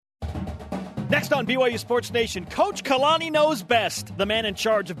Next on BYU Sports Nation, Coach Kalani knows best. The man in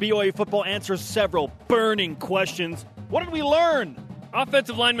charge of BYU football answers several burning questions. What did we learn?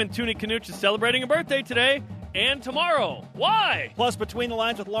 Offensive lineman Tuni Canuch is celebrating a birthday today and tomorrow. Why? Plus, Between the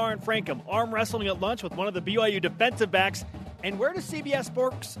Lines with Lauren Frankham, arm wrestling at lunch with one of the BYU defensive backs, and where does CBS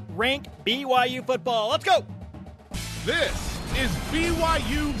Sports rank BYU football? Let's go! This is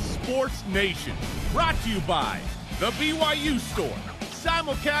BYU Sports Nation, brought to you by The BYU Store,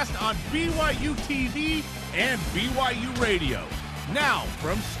 simulcast on BYU TV and BYU Radio. Now,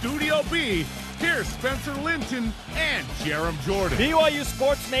 from Studio B, here's Spencer Linton and Jerem Jordan. BYU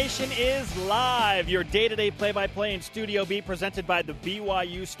Sports Nation is live. Your day-to-day play-by-play in Studio B, presented by the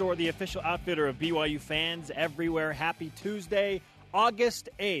BYU Store, the official outfitter of BYU fans everywhere. Happy Tuesday, August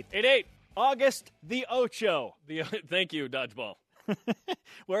 8th. 8-8. August the Ocho. Thank you, Dodgeball.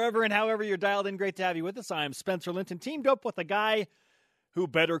 Wherever and however you're dialed in, great to have you with us. I am Spencer Linton, teamed up with a guy who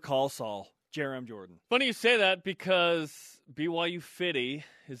better call Saul, Jerem Jordan. Funny you say that because BYU Fitty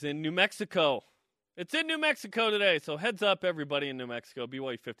is in New Mexico. It's in New Mexico today, so heads up, everybody in New Mexico.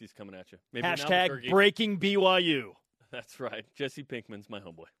 BYU 50's coming at you. Maybe Hashtag breaking BYU. That's right. Jesse Pinkman's my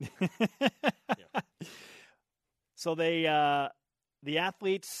homeboy. Yeah. So they, the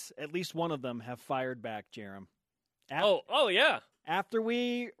athletes, at least one of them, have fired back, Jerem. Oh, yeah. After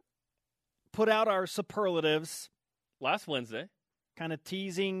we put out our superlatives. Last Wednesday. Kind of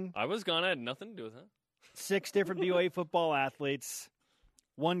teasing. I was gone. I had nothing to do with that. 6 different BYU football athletes.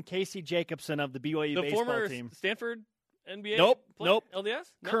 One Casey Jacobson of the BYU baseball former team. Stanford NBA? Nope. LDS?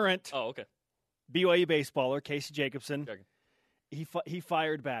 No? Current. Oh, okay. BYU baseballer, Casey Jacobson. Okay. He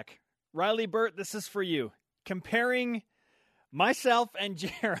fired back. Riley Burt, this is for you. Comparing myself and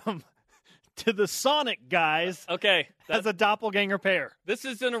Jerem to the Sonic guys as a doppelganger pair. This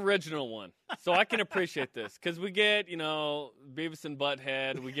is an original one, so I can appreciate this because we get, Beavis and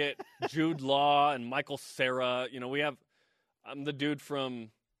Butthead. We get Jude Law and Michael Cera. I'm the dude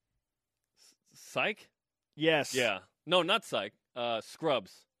from Psych? Yes. Yeah. No, not Psych.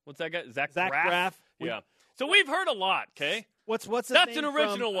 Scrubs. What's that guy? Zach Braff. Yeah. So we've heard a lot, okay? What's his That's name an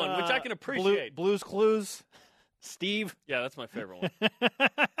original from, one, which I can appreciate. Blues Clues. Steve. Yeah, that's my favorite one.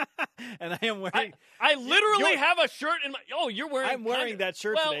 And I am wearing. I literally have a shirt in my. Oh, you're wearing. I'm wearing that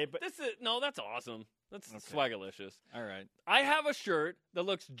shirt today. But that's awesome. That's swagalicious. All right. I have a shirt that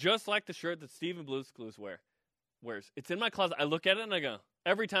looks just like the shirt that Steve and Blues Clues wears. It's in my closet. I look at it and I go,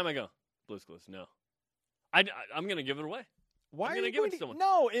 every time I go, Blues Clues, no. I'm going to give it away. Why are you give it to someone?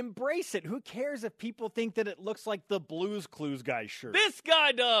 No, embrace it. Who cares if people think that it looks like the Blues Clues guy shirt? This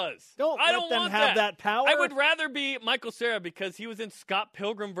guy does. I don't let them have that power. I would rather be Michael Cera because he was in Scott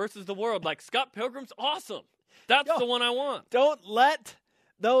Pilgrim versus the World. Like, Scott Pilgrim's awesome. That's the one I want. Don't let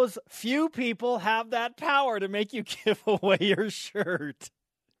those few people have that power to make you give away your shirt.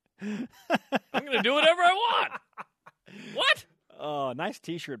 I'm going to do whatever I want. What? Oh, nice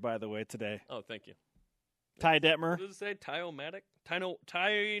T-shirt, by the way, today. Oh, thank you. Ty Detmer. What does it say? Tyomatic?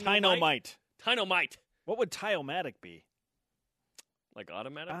 Tynomite. Tynomite. What would Tyomatic be? Like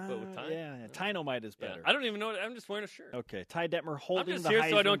automatic, but with time? Yeah. Tynomite is better. Yeah. I don't even know. I'm just wearing a shirt. Okay. Ty Detmer holding the here Heisman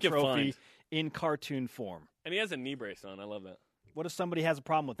so I don't get Trophy fined. in cartoon form. And he has a knee brace on. I love that. What if somebody has a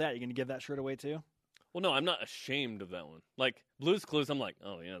problem with that? You going to give that shirt away too? Well, no, I'm not ashamed of that one. Like, Blues Clues, I'm like,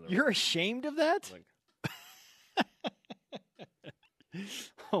 oh, yeah. You're ashamed of that?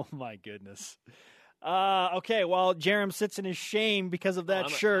 Oh, my goodness. Okay, while Jerem sits in his shame because of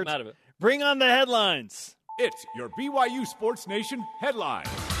that shirt, I'm out of it. Bring on the headlines. It's your BYU Sports Nation headline.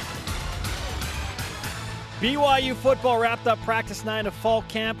 BYU football wrapped up practice 9 of fall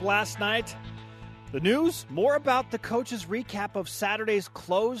camp last night. The news, more about the coach's recap of Saturday's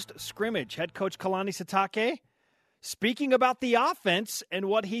closed scrimmage. Head coach Kalani Sitake speaking about the offense and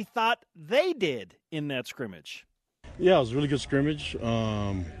what he thought they did in that scrimmage. Yeah, it was a really good scrimmage.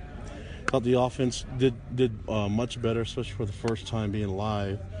 Thought the offense did much better, especially for the first time being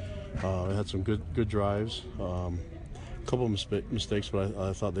live. We had some good drives. A couple of mistakes, but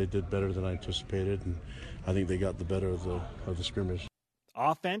I thought they did better than I anticipated, and I think they got the better of the scrimmage.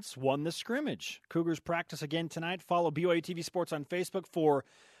 Offense won the scrimmage. Cougars practice again tonight. Follow BYU TV Sports on Facebook for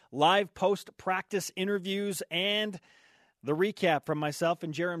live post-practice interviews and the recap from myself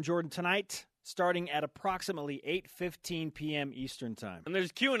and Jerem Jordan tonight, starting at approximately 8:15 p.m. Eastern Time. And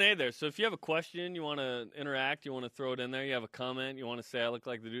there's Q&A there, so if you have a question, you want to interact, you want to throw it in there, you have a comment, you want to say I look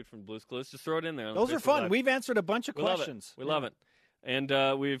like the dude from Blues Clues, just throw it in there. Those are fun. We've answered a bunch of questions. We love it.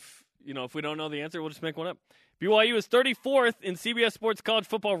 And we've, if we don't know the answer, we'll just make one up. BYU is 34th in CBS Sports College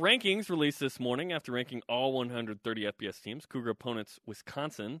Football rankings released this morning after ranking all 130 FBS teams. Cougar opponents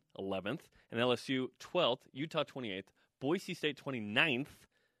Wisconsin 11th and LSU 12th, Utah 28th, Boise State 29th,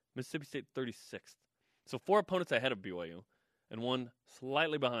 Mississippi State 36th. So 4 opponents ahead of BYU and 1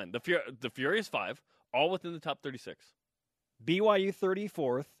 slightly behind. The Furious 5, all within the top 36. BYU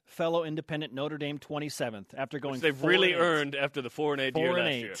 34th, fellow independent Notre Dame 27th after going Which they've really earned after the 4-8 year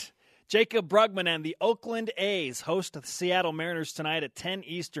last year. Jacob Brugman and the Oakland A's host the Seattle Mariners tonight at 10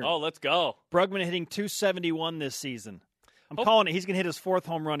 Eastern. Oh, let's go. Brugman hitting .271 this season. I'm calling it. He's going to hit his 4th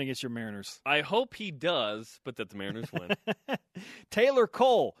home run against your Mariners. I hope he does, but that the Mariners win. Taylor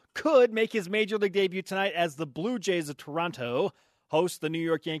Cole could make his Major League debut tonight as the Blue Jays of Toronto host the New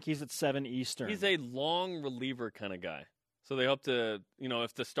York Yankees at 7 Eastern. He's a long reliever kind of guy. So they hope to,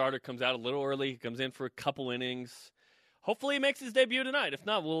 if the starter comes out a little early, he comes in for a couple innings. Hopefully he makes his debut tonight. If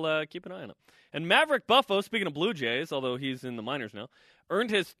not, we'll keep an eye on him. And Maverick Buffo, speaking of Blue Jays, although he's in the minors now, earned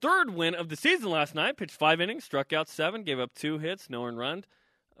his 3rd win of the season last night, pitched 5 innings, struck out 7, gave up 2 hits, no earned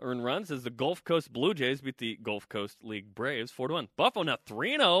runs as the Gulf Coast Blue Jays beat the Gulf Coast League Braves 4-1. Buffo now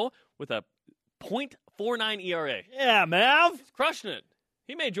 3-0 with a .49 ERA. Yeah, Mav. He's crushing it.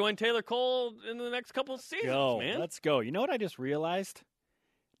 He may join Taylor Cole in the next couple of seasons, man. Let's go. You know what I just realized?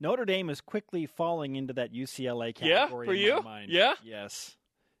 Notre Dame is quickly falling into that UCLA category. Yeah, for in you? My mind. Yeah?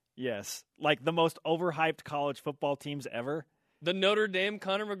 Yes. Like the most overhyped college football teams ever. The Notre Dame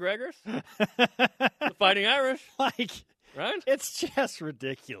Conor McGregors? The Fighting Irish? Like, right? It's just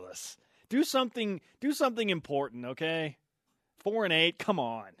ridiculous. Do something important, okay? 4-8, come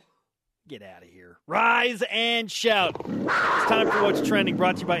on. Get out of here. Rise and shout. It's time for What's Trending,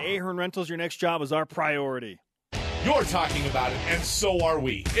 brought to you by Ahern Rentals. Your next job is our priority. You're talking about it, and so are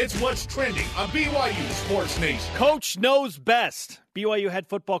we. It's What's Trending on BYU Sports Nation. Coach knows best. BYU head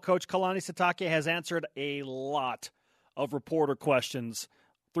football coach Kalani Sitake has answered a lot of reporter questions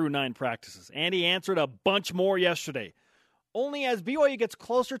through 9 practices, and he answered a bunch more yesterday. Only as BYU gets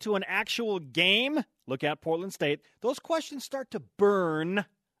closer to an actual game, look at Portland State, those questions start to burn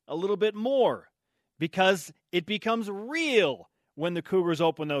a little bit more because it becomes real when the Cougars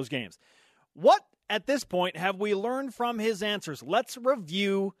open those games. What, at this point, have we learned from his answers? Let's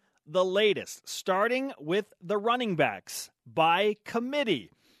review the latest, starting with the running backs by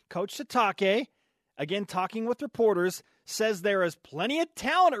committee. Coach Sitake, again talking with reporters, says there is plenty of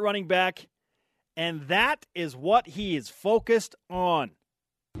talent at running back, and that is what he is focused on.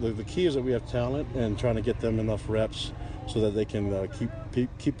 The key is that we have talent and trying to get them enough reps so that they can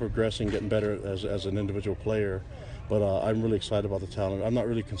keep progressing, getting better as an individual player. But I'm really excited about the talent. I'm not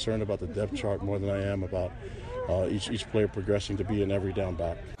really concerned about the depth chart more than I am about each player progressing to be an every down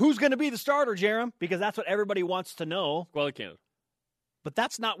back. Who's going to be the starter, Jerem? Because that's what everybody wants to know. Squally Canada. But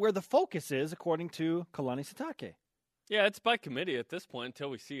that's not where the focus is, according to Kalani Sitake. Yeah, it's by committee at this point until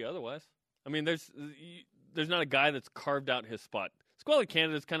we see otherwise. I mean, there's not a guy that's carved out his spot. Squally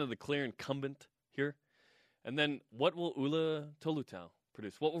Canada is kind of the clear incumbent here. And then what will Ula Tolutau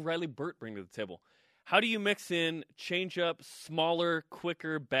produce? What will Riley Burt bring to the table? How do you mix in change-up, smaller,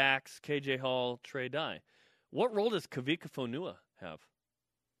 quicker backs, KJ Hall, Trey Dye? What role does Kavika Fonua have?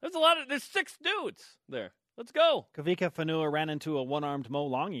 There's 6 dudes there. Let's go. Kavika Fonua ran into a one-armed Mo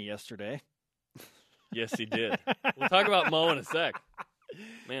Longy yesterday. Yes, he did. We'll talk about Mo in a sec.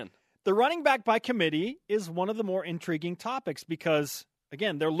 Man. The running back by committee is one of the more intriguing topics because,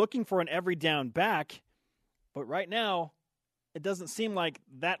 again, they're looking for an every down back, but right now it doesn't seem like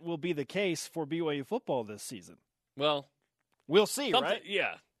that will be the case for BYU football this season. Well, we'll see, right?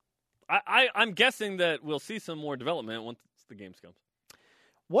 Yeah. I'm guessing that we'll see some more development once the games come.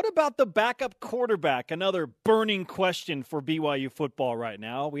 What about the backup quarterback? Another burning question for BYU football right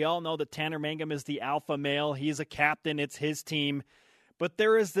now. We all know that Tanner Mangum is the alpha male. He's a captain. It's his team. But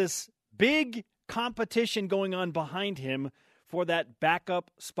there is this big competition going on behind him for that backup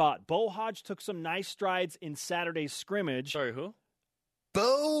spot. Bo Hodge took some nice strides in Saturday's scrimmage. Sorry, who?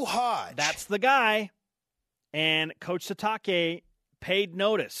 Bo Hodge. That's the guy. And Coach Sitake paid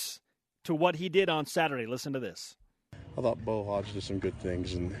notice to what he did on Saturday. Listen to this. I thought Bo Hodge did some good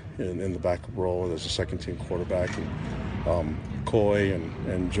things in the backup role as a second-team quarterback. And Coy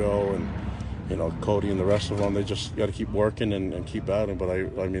and Joe and Cody and the rest of them, they just got to keep working and keep at it. But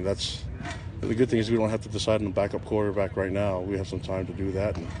I mean, that's the good thing is we don't have to decide on a backup quarterback right now. We have some time to do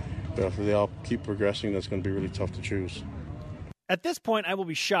that. But if they all keep progressing, that's going to be really tough to choose. At this point, I will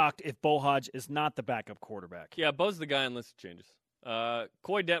be shocked if Bo Hodge is not the backup quarterback. Yeah, Bo's the guy unless it changes.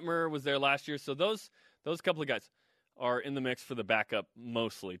 Coy Detmer was there last year, so those couple of guys are in the mix for the backup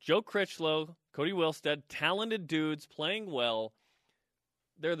mostly. Joe Critchlow, Cody Wilstead, talented dudes playing well.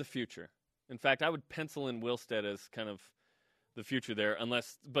 They're the future. In fact, I would pencil in Wilstead as kind of the future there,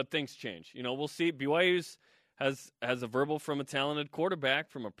 but things change. We'll see. BYU has a verbal from a talented quarterback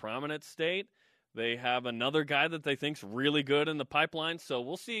from a prominent state, They have another guy that they think's really good in the pipeline, so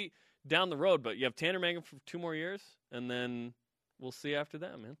we'll see down the road. But you have Tanner Mangum for 2 more years, and then we'll see after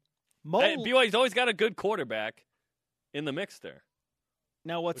that, man. BYU's always got a good quarterback in the mix there.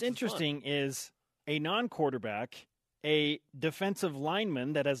 Now, what's interesting is a non-quarterback, a defensive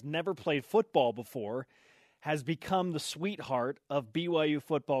lineman that has never played football before, has become the sweetheart of BYU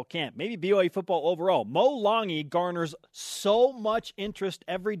football camp. Maybe BYU football overall. Mo Langi garners so much interest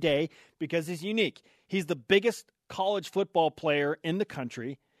every day because he's unique. He's the biggest college football player in the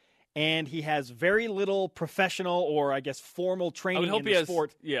country, and he has very little professional or, I guess, formal training in the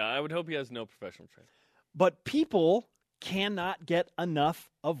sport. Yeah, I would hope he has no professional training. But people cannot get enough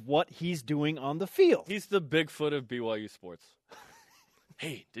of what he's doing on the field. He's the Bigfoot of BYU sports.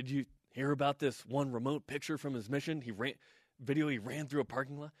 Hey, did you hear about this one remote picture from his mission? He ran through a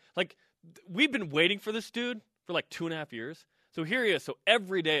parking lot. Like, we've been waiting for this dude for like 2.5 years. So here he is. So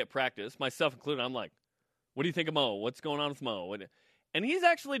every day at practice, myself included, I'm like, what do you think of Mo? What's going on with Mo? And he's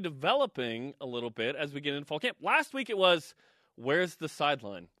actually developing a little bit as we get into fall camp. Last week it was, where's the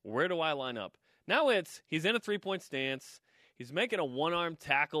sideline? Where do I line up? Now he's in a 3-point stance. He's making a one-arm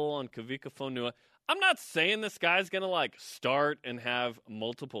tackle on Kavika Fonua. I'm not saying this guy's going to, like, start and have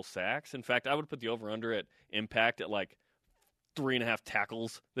multiple sacks. In fact, I would put the over-under at impact at, like, 3.5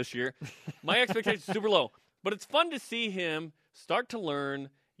 tackles this year. My expectations are super low. But it's fun to see him start to learn,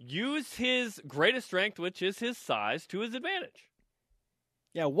 use his greatest strength, which is his size, to his advantage.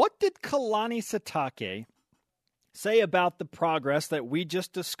 Yeah, what did Kalani Sitake say about the progress that we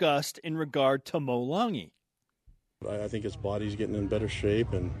just discussed in regard to Mo Langi? I think his body's getting in better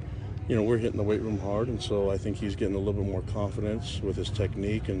shape, and we're hitting the weight room hard, and so I think he's getting a little bit more confidence with his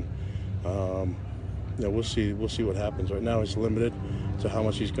technique, and we'll see what happens. Right now, it's limited to how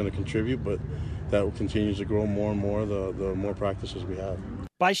much he's going to contribute, but that will continue to grow more and more the more practices we have.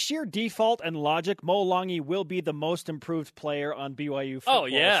 By sheer default and logic, Mo Langi will be the most improved player on BYU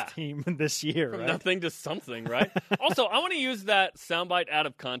football's team this year. From right? nothing to something, right? Also, I want to use that soundbite out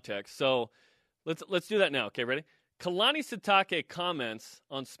of context, so let's do that now. Okay, ready? Kalani Sitake comments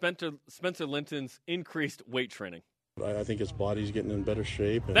on Spencer Linton's increased weight training. I think his body's getting in better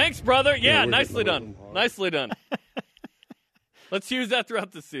shape. And, thanks, brother. Yeah, nicely done. Nicely done. Let's use that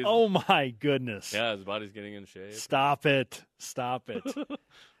throughout the season. Oh, my goodness. Yeah, his body's getting in shape. Stop it.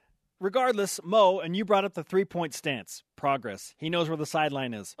 Regardless, Mo, and you brought up the 3-point stance. Progress. He knows where the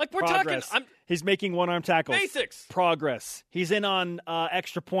sideline is. Like, we're Progress. talking. He's making one-arm tackles. Basics. Progress. He's in on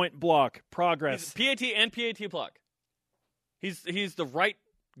extra point block. Progress. He's PAT and PAT block. He's the right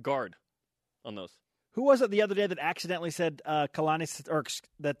guard on those. Who was it the other day that accidentally said that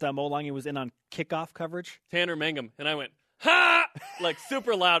Mo Langi was in on kickoff coverage? Tanner Mangum. And I went, ha! Like,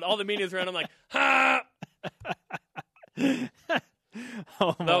 super loud. All the media's around. I'm like, ha!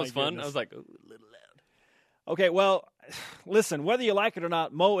 Oh, that was fun. Goodness. I was like, ooh, a little loud. Okay, well, listen, whether you like it or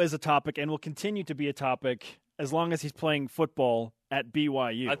not, Mo is a topic and will continue to be a topic as long as he's playing football at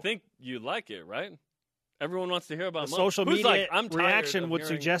BYU. I think you like it, right? Everyone wants to hear about the Mo. social Who's media like, I'm reaction would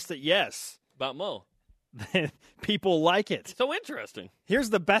suggest that yes. About Mo. People like it. So interesting. Here's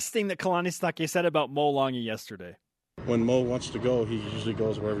the best thing that Kalani Sitake said about Mo Langi yesterday. When Mo wants to go, he usually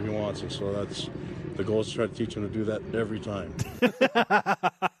goes wherever he wants, and so that's the goal is to try to teach him to do that every time.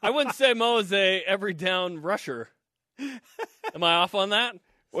 I wouldn't say Mo is a every down rusher. Am I off on that?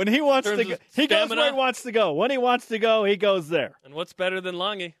 When he wants to go, he goes where he wants to go. When he wants to go, he goes there. And what's better than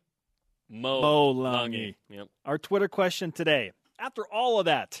Langi? Mo Langi. Yep. Our Twitter question today. After all of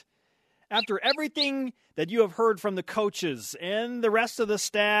that, after everything that you have heard from the coaches and the rest of the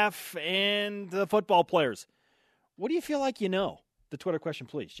staff and the football players, what do you feel like you know? The Twitter question,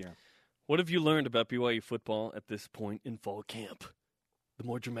 please, Jeremy. What have you learned about BYU football at this point in fall camp? The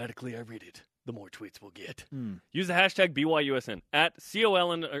more dramatically I read it, the more tweets we'll get. Use the hashtag BYUSN at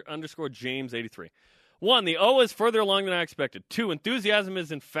 @COL_James83. 1, the O is further along than I expected. 2, enthusiasm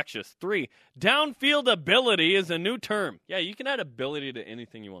is infectious. 3, downfield ability is a new term. Yeah, you can add ability to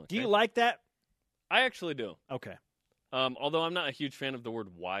anything you want. Do you like that? I actually do. Okay. Although I'm not a huge fan of the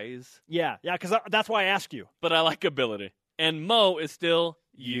word wise. Yeah, because that's why I ask you. But I like ability. And Mo is still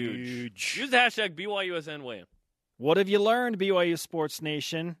huge. Use the hashtag BYUSN weigh in. What have you learned, BYU Sports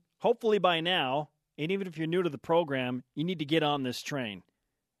Nation? Hopefully by now, and even if you're new to the program, you need to get on this train.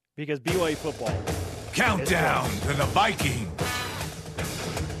 Because BYU football. Countdown to the Viking.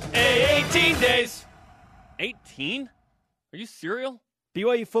 18 days. 18? Are you serial?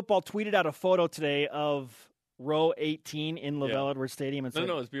 BYU football tweeted out a photo today of row 18 in LaVell Edwards Stadium. And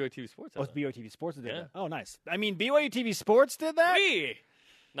No, it's BYU TV Sports. Oh, it's BYU TV Sports that did Yeah. that. Oh, nice. I mean, BYU TV Sports did that?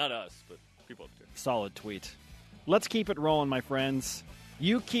 Not us, but people up there. Solid tweet. Let's keep it rolling, my friends.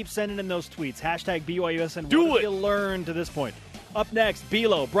 You keep sending in those tweets. Hashtag BYUSN. Do what it. have you learned to this point? Up next,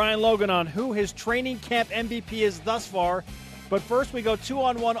 Belo, Brian Logan on who his training camp MVP is thus far. But first, we go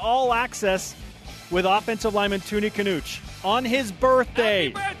 2-on-1 all access with offensive lineman Tuni Kanuch on his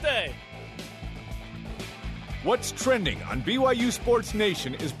birthday. Happy birthday! What's trending on BYU Sports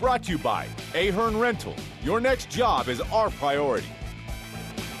Nation is brought to you by Ahern Rental. Your next job is our priority.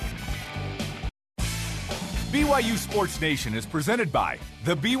 BYU Sports Nation is presented by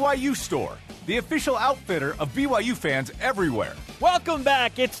The BYU Store, the official outfitter of BYU fans everywhere. Welcome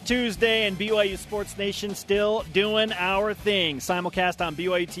back. It's Tuesday, and BYU Sports Nation still doing our thing. Simulcast on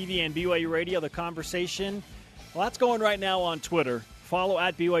BYU TV and BYU Radio. The conversation, well, that's going right now on Twitter. Follow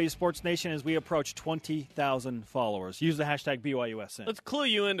at BYU Sports Nation as we approach 20,000 followers. Use the hashtag BYUSN. Let's clue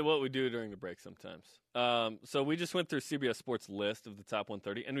you into what we do during the break sometimes. So we just went through CBS Sports list of the top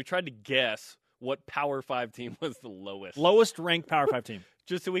 130, and we tried to guess what Power 5 team was the lowest. Lowest ranked Power 5 team.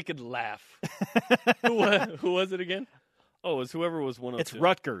 Just so we could laugh. Who was it again? Oh, it was whoever was 102. It's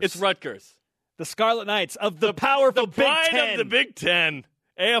Rutgers. It's Rutgers. The Scarlet Knights of the powerful The pride Big Ten. of the Big Ten.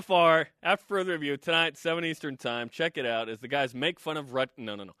 AFR, after further review, tonight, 7 Eastern Time. Check it out as the guys make fun of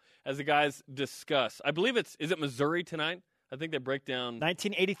No. As the guys discuss. I believe is it Missouri tonight? I think they break down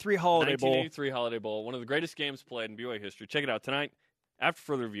 1983 Holiday Bowl. 1983 Holiday Bowl, one of the greatest games played in BYU history. Check it out tonight, after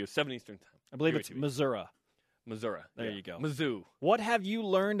further review, 7 Eastern Time. I believe BYU it's TV. Missouri. Missouri. There you go. Mizzou. What have you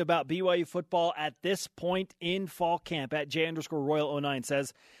learned about BYU football at this point in fall camp? At J_Royal09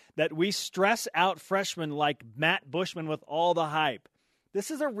 says that we stress out freshmen like Matt Bushman with all the hype. This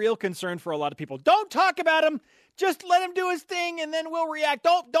is a real concern for a lot of people. Don't talk about him. Just let him do his thing, and then we'll react.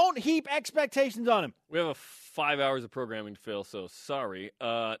 Don't heap expectations on him. We have 5 hours of programming to fill, so sorry.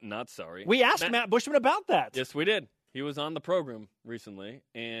 Not sorry. We asked Matt Bushman about that. Yes, we did. He was on the program recently,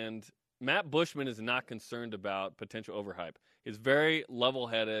 and Matt Bushman is not concerned about potential overhype. He's very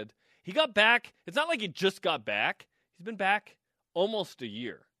level-headed. He got back. It's not like he just got back. He's been back almost a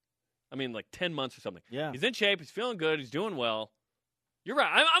year. I mean, like 10 months or something. Yeah. He's in shape. He's feeling good. He's doing well. You're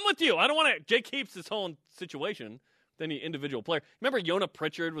right. I'm with you. I don't want to Jake Heaps this whole situation with any individual player. Remember Yona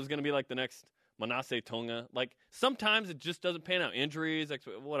Pritchard was going to be like the next Manasseh Tonga? Like, sometimes it just doesn't pan out. Injuries,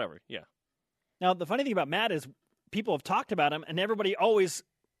 whatever. Yeah. Now, the funny thing about Matt is people have talked about him, and everybody always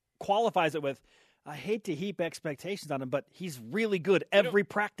qualifies it with, I hate to heap expectations on him, but he's really good every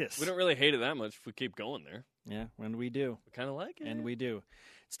practice. We don't really hate it that much if we keep going there. Yeah, and we do. We kind of like it. And we do.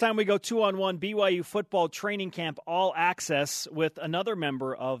 It's time we go 2-on-1 BYU football training camp all access with another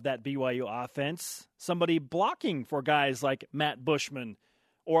member of that BYU offense, somebody blocking for guys like Matt Bushman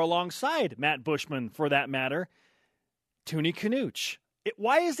or alongside Matt Bushman for that matter, Tuni Kanuch.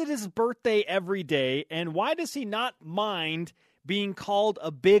 Why is it his birthday every day, and why does he not mind being called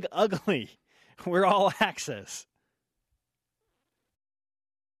a big ugly? We're all access.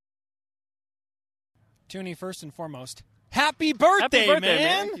 Tuni, first and foremost, happy birthday,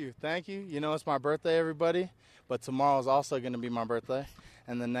 man. Thank you. You know, it's my birthday, everybody. But tomorrow is also going to be my birthday,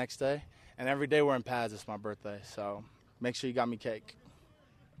 and the next day. And every day we're in pads, it's my birthday. So make sure you got me cake.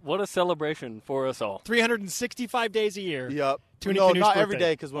 What a celebration for us all. 365 days a year. Yep. Tuni No, Kanuch's not every birthday.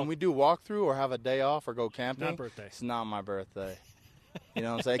 day, because when we do walkthrough or have a day off or go camping, Not birthday. it's not my birthday. You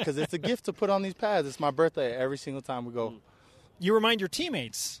know what I'm saying? Because it's a gift to put on these pads. It's my birthday every single time we go. You remind your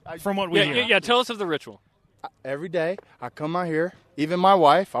teammates from what we hear. Yeah, tell us of the ritual. Every day, I come out here, even my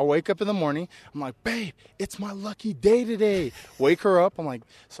wife, I wake up in the morning, I'm like, babe, it's my lucky day today. Wake her up, I'm like,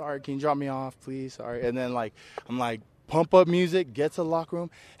 sorry, can you drop me off, please? Sorry. And then, I'm like, pump up music, get to the locker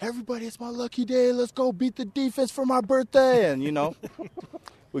room. Everybody, it's my lucky day. Let's go beat the defense for my birthday. And,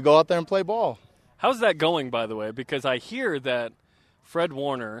 we go out there and play ball. How's that going, by the way? Because I hear that Fred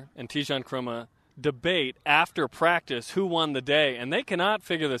Warner and Tijan Krumah debate after practice who won the day, and they cannot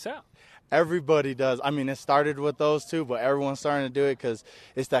figure this out. Everybody does. I mean, it started with those two, but everyone's starting to do it because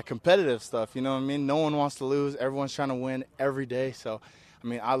it's that competitive stuff. You know what I mean? No one wants to lose. Everyone's trying to win every day. So, I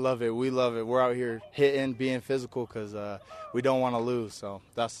mean, I love it. We love it. We're out here hitting, being physical because we don't want to lose. So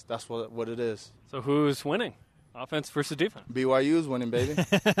that's what it is. So who's winning? Offense versus defense? BYU's winning, baby.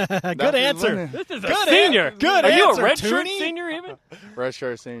 Good answer. Winning. This is Good a senior. Good Are you a answer, redshirt Tuni. senior even? Red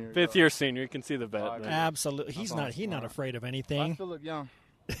shirt senior. Fifth year senior. You can see the bet. there. Absolutely. He's not afraid of I anything. still look young.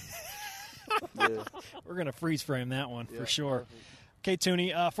 Yeah. We're going to freeze frame that one for Yeah, sure. perfect. Okay,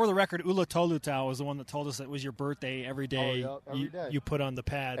 Tuni, for the record, Ula Tolutau was the one that told us it was your birthday every day, yep, every day. you put on the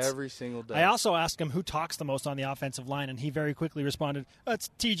pads. Every single day. I also asked him who talks the most on the offensive line, and he very quickly responded, it's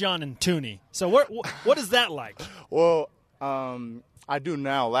T-John and Tuni. So what is that like? Well, I do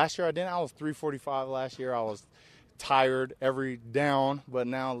now. Last year I didn't. I was 345 last year. I was tired every down, but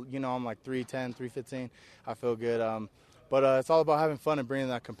now, I'm like 310, 315. I feel good. But it's all about having fun and bringing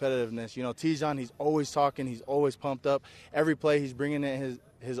that competitiveness. You know, Tijon, he's always talking. He's always pumped up. Every play, he's bringing in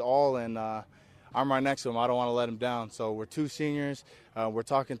his all, and I'm right next to him. I don't want to let him down. So we're 2 seniors. We're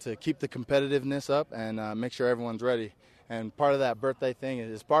talking to keep the competitiveness up and make sure everyone's ready. And part of that birthday thing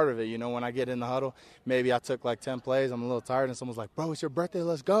is part of it. You know, when I get in the huddle, maybe I took like 10 plays. I'm a little tired, and someone's like, bro, it's your birthday.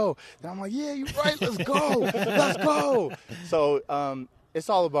 Let's go. And I'm like, yeah, you're right. Let's go. Let's go. So it's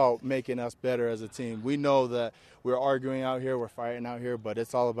all about making us better as a team. We know that we're arguing out here, we're fighting out here, but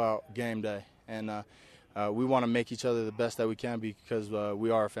it's all about game day. And we want to make each other the best that we can because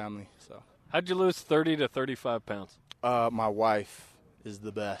we are a family. So, how'd you lose 30 to 35 pounds? My wife is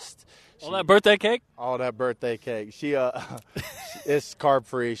the best. All that birthday cake? All that birthday cake. She it's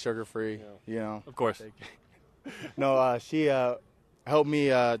carb-free, sugar-free, you know. Of course. No, she helped me.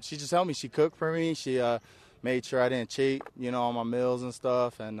 She just helped me. She cooked for me. She made sure I didn't cheat, you know, on my meals and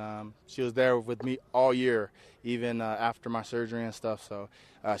stuff. And she was there with me all year, even after my surgery and stuff. So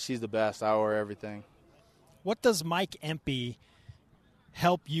she's the best. I owe her everything. What does Mike Empey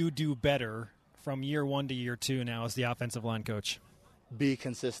help you do better from year 1 to year 2 now as the offensive line coach? Be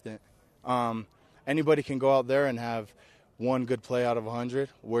consistent. Anybody can go out there and have one good play out of 100.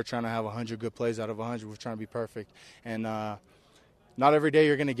 We're trying to have 100 good plays out of 100. We're trying to be perfect. And not every day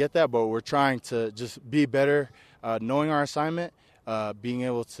you're going to get that, but we're trying to just be better, knowing our assignment, being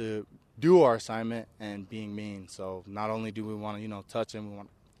able to do our assignment, and being mean. So not only do we want to, you know, touch him, we want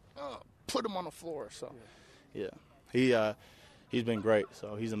to put him on the floor. So, yeah. He's been great,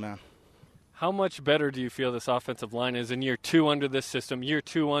 so he's a man. How much better do you feel this offensive line is in year 2 under this system? Year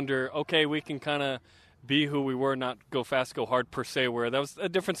 2 under, okay, we can kind of be who we were, not go fast, go hard per se, where that was a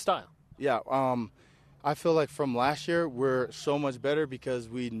different style. Yeah, I feel like from last year we're so much better because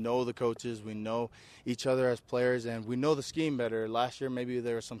we know the coaches, we know each other as players, and we know the scheme better. Last year maybe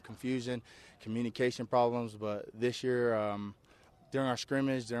there was some confusion, communication problems, but this year during our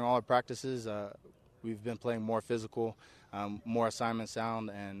scrimmage, during all our practices, we've been playing more physical, more assignment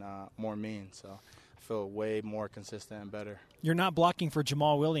sound, and more mean. So I feel way more consistent and better. You're not blocking for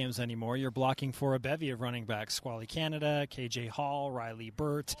Jamal Williams anymore. You're blocking for a bevy of running backs: Squally Canada, KJ Hall, Riley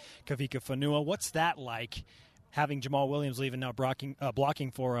Burt, Kavika Fanua. What's that like, having Jamal Williams leaving now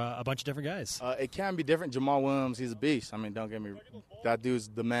blocking for a bunch of different guys? It can be different. Jamal Williams, he's a beast. I mean, don't get me – that dude's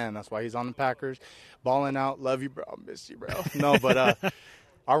the man. That's why he's on the Packers. Balling out. Love you, bro. Miss you, bro. No, but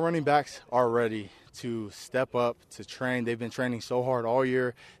our running backs are ready to step up, to train. They've been training so hard all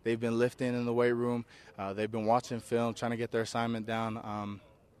year. They've been lifting in the weight room. They've been watching film, trying to get their assignment down.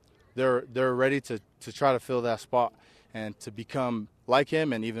 They're ready to try to fill that spot and to become like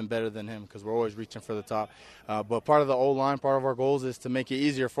him and even better than him, because we're always reaching for the top. But part of the O-line, part of our goals is to make it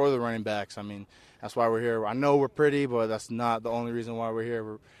easier for the running backs. I mean, that's why we're here. I know we're pretty, but that's not the only reason why we're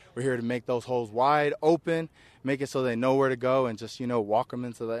here. We're here to make those holes wide open, make it so they know where to go, and just, walk them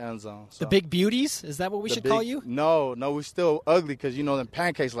into the end zone. So, the big beauties? Is that what we should call you? No, we're still ugly because, them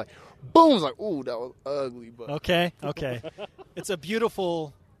pancakes like, boom, it's like, ooh, that was ugly. But Okay. It's a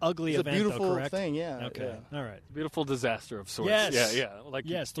beautiful, ugly it's event, a beautiful though, correct? thing, yeah. Okay, yeah. all right. Beautiful disaster of sorts. Yes. Yeah.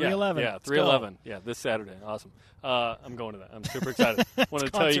 Yes, 311. Yeah, 311. Yeah, this Saturday. Awesome. I'm going to that. I'm super excited. I want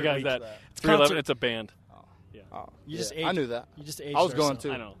to tell you guys that. 311, it's a band. Oh, You just I knew that. You just aged I was going ourselves.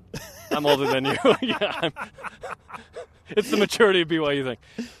 to. I know. I'm older than you. Yeah. It's the maturity of BYU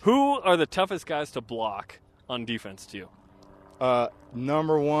thing. Who are the toughest guys to block on defense to you?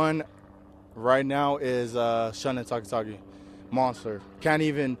 Number one right now is Shunna Takitaki. Monster. Can't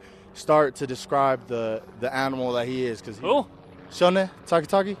even start to describe the animal that he is. Who? Shunna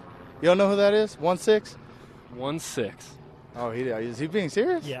Takitaki. You don't know who that is? 1'6"? 1'6". Oh, is he being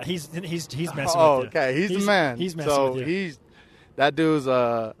serious? Yeah, he's messing with you. Oh, okay. He's the man. He's messing with you. That dude's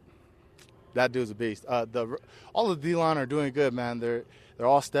a beast. All the D-line are doing good, man. They're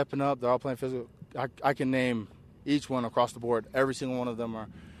all stepping up. They're all playing physical. I can name each one across the board. Every single one of them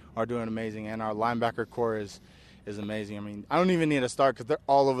are doing amazing, and our linebacker core is amazing. I mean, I don't even need to start because they're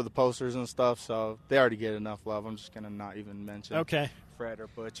all over the posters and stuff, so they already get enough love. I'm just going to not even mention Fred or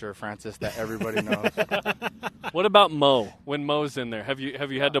Butch or Francis that everybody knows. What about Mo? When Mo's in there, have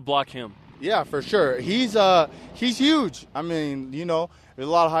you had to block him? Yeah, for sure. He's huge. I mean, there's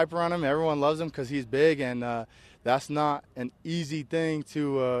a lot of hype around him. Everyone loves him because he's big, and that's not an easy thing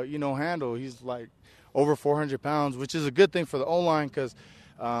to handle. He's like over 400 pounds, which is a good thing for the O-line because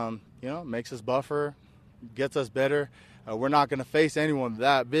makes us buffer, gets us better. We're not going to face anyone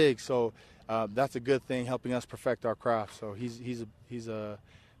that big, so that's a good thing, helping us perfect our craft. So he's a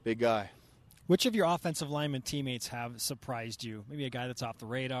big guy. Which of your offensive lineman teammates have surprised you? Maybe a guy that's off the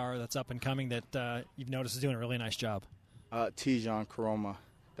radar, that's up and coming, that you've noticed is doing a really nice job. Tijon Karoma.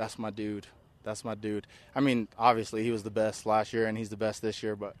 That's my dude. That's my dude. I mean, obviously, he was the best last year, and he's the best this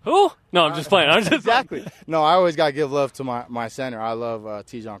year. But Who? No, I'm just playing. I'm just exactly. No, I always got to give love to my center. I love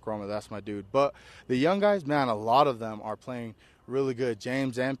Tijon Kroma. That's my dude. But the young guys, man, a lot of them are playing really good.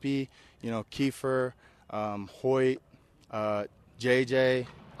 James Empey, Kiefer, Hoyt, JJ.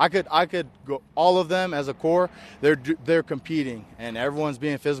 I could go all of them as a core. They're competing, and everyone's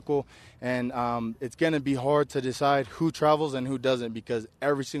being physical. And it's going to be hard to decide who travels and who doesn't, because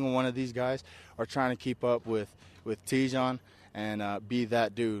every single one of these guys are trying to keep up with Tijon and be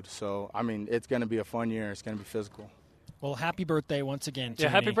that dude. So, I mean, it's going to be a fun year. It's going to be physical. Well, happy birthday once again, Yeah, Tony.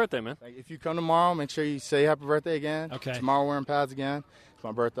 happy birthday, man. If you come tomorrow, make sure you say happy birthday again. Okay. Tomorrow wearing pads again. It's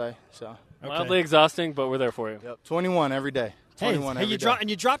my birthday. So. Mildly exhausting, but we're there for you. Yep. 21 every day. 21 every day.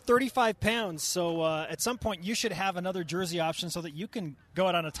 You dropped 35 pounds, so at some point you should have another jersey option so that you can go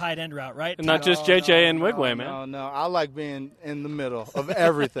out on a tight end route, right? And not just JJ and Wigwam, man. No. I like being in the middle of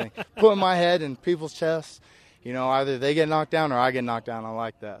everything. Putting my head in people's chests. Either they get knocked down or I get knocked down. I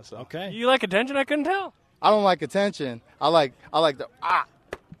like that. So. Okay. You like attention? I couldn't tell. I don't like attention. I like the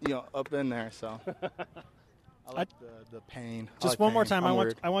up in there. So. I like the pain. Just one more time,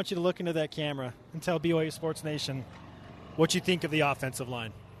 I want you to look into that camera and tell BYU Sports Nation what you think of the offensive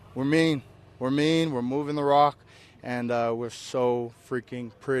line. We're mean. We're moving the rock, and we're so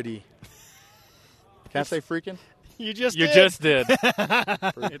freaking pretty. Can't say freaking? You just did.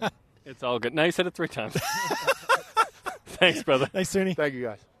 It's all good. Now you said it 3 times. Thanks, brother. Thanks, Toonie. Thank you,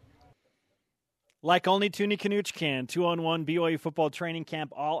 guys. Like only Toonie Canuch can, 2-on-1 BYU football training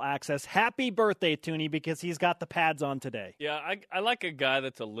camp, all access. Happy birthday, Toonie, because he's got the pads on today. Yeah, I like a guy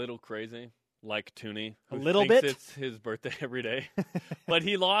that's a little crazy, like Toonie. A little thinks bit? It's his birthday every day. But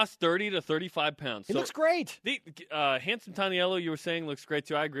he lost 30 to 35 pounds. He looks great. Handsome Taniello, you were saying, looks great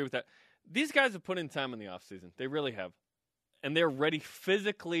too. I agree with that. These guys have put in time in the offseason. They really have. And they're ready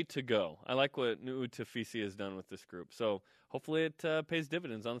physically to go. I like what Nu'u Tafisi has done with this group. So hopefully it pays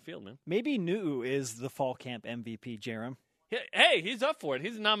dividends on the field, man. Maybe Nu'u is the fall camp MVP, Jerem. Hey, he's up for it.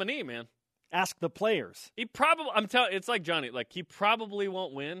 He's a nominee, man. Ask the players. It's like Johnny. Like, he probably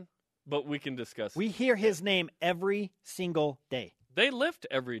won't win, but we can discuss it. We hear his name every single day. They lift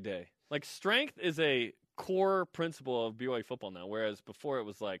every day. Like, strength is a core principle of BYU football now, whereas before it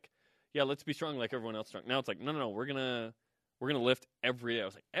was like, yeah, let's be strong like everyone else strong. Now it's like, no, we're gonna lift every day. I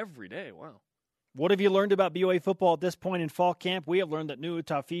was like, every day, wow. What have you learned about BYU football at this point in fall camp? We have learned that Nu'u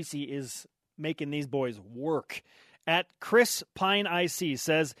Tafisi is making these boys work. At Chris Pine IC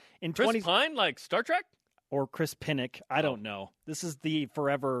says in Pine, like Star Trek? Or Chris Pinnock, I don't know. This is the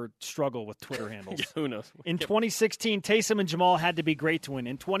forever struggle with Twitter handles. Yeah, who knows? In 2016, Taysom and Jamal had to be great to win.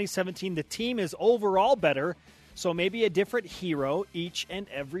 In 2017, the team is overall better, so maybe a different hero each and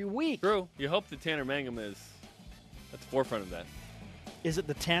every week. True. You hope that Tanner Mangum is at the forefront of that. Is it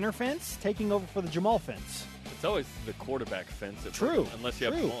the Tanner fence taking over for the Jamal fence? It's always the quarterback fence. True. Unless you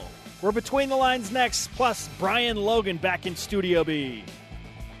have Jamal. We're Between the Lines next, plus Brian Logan back in Studio B.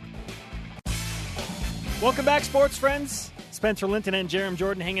 Welcome back, sports friends. Spencer Linton and Jerem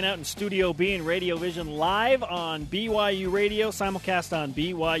Jordan hanging out in Studio B and Radio Vision live on BYU Radio, simulcast on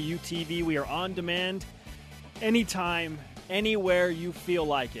BYU TV. We are on demand anytime, anywhere you feel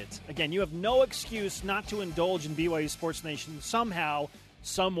like it. Again, you have no excuse not to indulge in BYU Sports Nation somehow,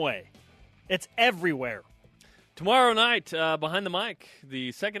 some way. It's everywhere. Tomorrow night, Behind the Mic,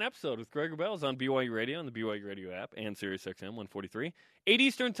 the second episode with Greg Wrubell is on BYU Radio and the BYU Radio app and SiriusXM 143. 8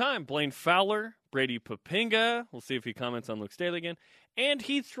 Eastern Time, Blaine Fowler, Brady Papinga, we'll see if he comments on Luke Staley again, and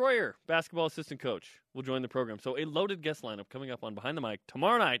Heath Schroyer, basketball assistant coach, will join the program. So a loaded guest lineup coming up on Behind the Mic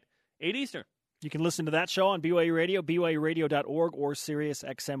tomorrow night, 8 Eastern. You can listen to that show on BYU Radio, BYURadio.org, or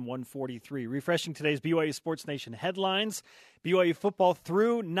SiriusXM 143. Refreshing today's BYU Sports Nation headlines. BYU football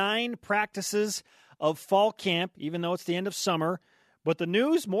through 9 practices of fall camp, even though it's the end of summer. But the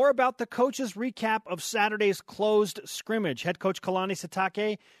news, more about the coach's recap of Saturday's closed scrimmage. Head coach Kalani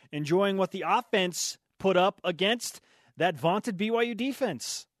Sitake enjoying what the offense put up against that vaunted BYU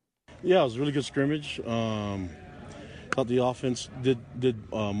defense. Yeah, it was a really good scrimmage. Thought the offense did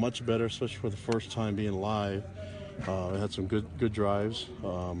much better, especially for the first time being live. It had some good drives.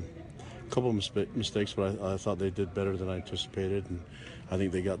 A couple of mistakes, but I thought they did better than I anticipated, and I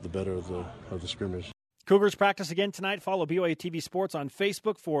think they got the better of the scrimmage. Cougars practice again tonight. Follow BYU TV Sports on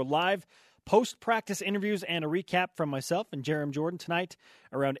Facebook for live post-practice interviews and a recap from myself and Jerem Jordan tonight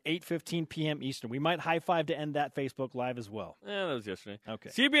around 8:15 p.m. Eastern. We might high-five to end that Facebook Live as well. Yeah, that was yesterday. Okay.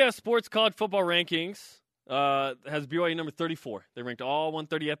 CBS Sports College Football Rankings has BYU number 34. They ranked all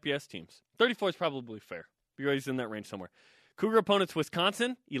 130 FBS teams. 34 is probably fair. BYU's in that range somewhere. Cougar opponents,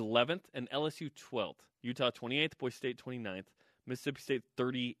 Wisconsin, 11th, and LSU 12th. Utah, 28th, Boise State, 29th, Mississippi State,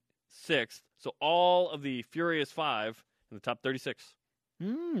 36th. 6th. So all of the Furious 5 in the top 36.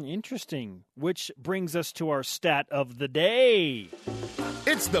 Interesting. Which brings us to our stat of the day.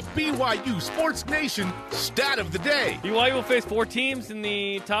 It's the BYU Sports Nation Stat of the Day. BYU will face 4 teams in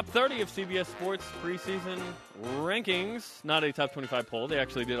the top 30 of CBS Sports preseason rankings. Not a top 25 poll. They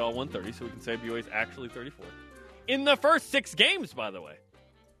actually did all 130, so we can say BYU is actually 34. In the first 6 games, by the way.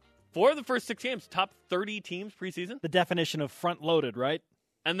 4 of the first 6 games, top 30 teams preseason. The definition of front-loaded, right?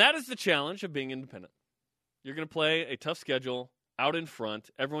 And that is the challenge of being independent. You're going to play a tough schedule out in front.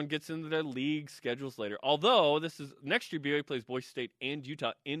 Everyone gets into their league schedules later. Although this is next year, BYU plays Boise State and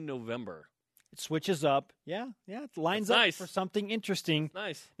Utah in November. It switches up. Yeah, it lines That's up nice. for something interesting.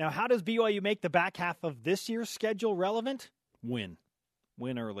 Nice. Now, how does BYU make the back half of this year's schedule relevant? Win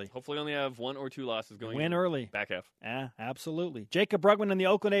early. Hopefully only have 1 or 2 losses going Win into early. back half. Yeah, absolutely. Jacob Brugman and the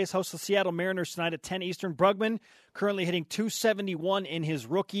Oakland A's host the Seattle Mariners tonight at 10 Eastern. Brugman currently hitting .271 in his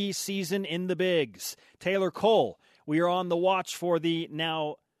rookie season in the Bigs. Taylor Cole, we are on the watch for the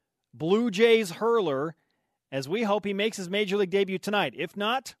now Blue Jays hurler, as we hope he makes his Major League debut tonight. If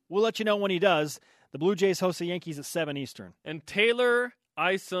not, we'll let you know when he does. The Blue Jays host the Yankees at 7 Eastern. And Taylor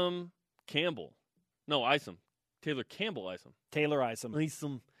Campbell. Taylor Campbell Isom. Taylor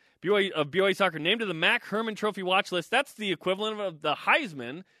Isom. BYU soccer named to the Mac Herman Trophy watch list. That's the equivalent of the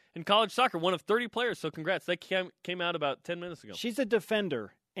Heisman in college soccer, one of 30 players. So congrats. That came out about 10 minutes ago. She's a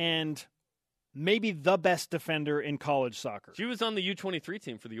defender and maybe the best defender in college soccer. She was on the U23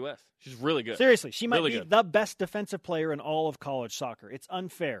 team for the U.S. She's really good. Seriously, she might Really be good. the best defensive player in all of college soccer. It's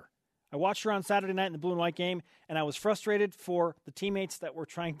unfair. I watched her on Saturday night in the blue and white game, and I was frustrated for the teammates that were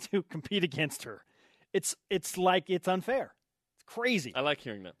trying to compete against her. It's like it's unfair. It's crazy. I like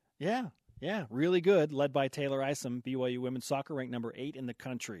hearing that. Yeah, really good. Led by Taylor Isom, BYU women's soccer, ranked number 8 in the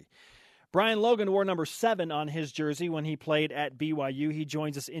country. Brian Logan wore number 7 on his jersey when he played at BYU. He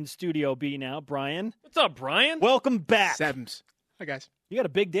joins us in Studio B now. Brian. What's up, Brian? Welcome back. Sevens. Hi, guys. You got a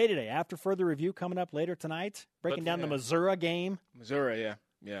big day today. After further review coming up later tonight, breaking down the Missouri game. Missouri,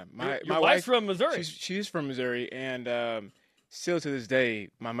 yeah. My My wife's wife from Missouri. She's from Missouri, and still to this day,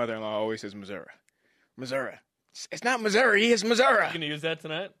 my mother-in-law always says Missouri. Missouri. It's not Missouri. It's Missouri. You gonna use that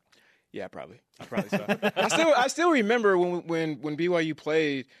tonight? Yeah, probably. So. I still remember when BYU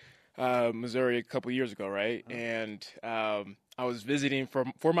played Missouri a couple years ago, right? And I was visiting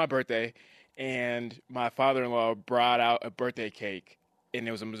for my birthday, and my father-in-law brought out a birthday cake, and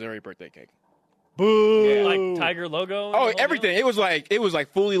it was a Missouri birthday cake. Boo! Yeah. Like Tiger logo? Oh, everything. It was like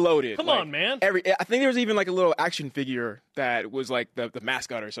fully loaded. Come like, on, man. I think there was even like a little action figure that was like the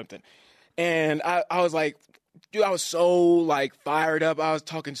mascot or something. And I was like, dude, I was so like fired up. I was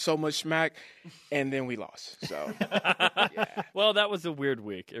talking so much smack, and then we lost. So, yeah. Well, that was a weird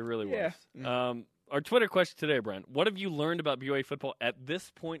week. It really was. Yeah. Our Twitter question today, Brian. What have you learned about BYU football at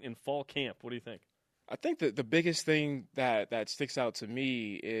this point in fall camp? What do you think? I think that the biggest thing that sticks out to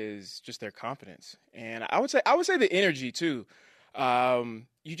me is just their confidence, and I would say the energy too.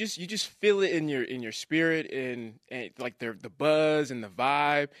 You just feel it in your spirit and like the buzz and the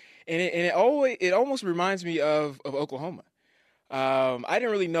vibe, and it almost reminds me of Oklahoma. I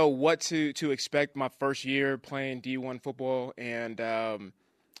didn't really know what to expect my first year playing D1 football, and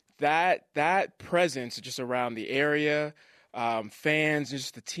that presence just around the area. Fans,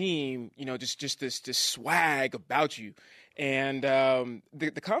 just the team, just this swag about you, and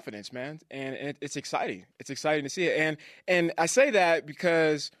the confidence, man, and it's exciting. It's exciting to see it, and I say that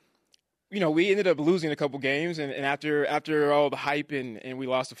because we ended up losing a couple games, and after all the hype and we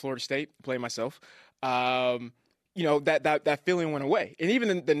lost to Florida State, playing myself, that feeling went away, and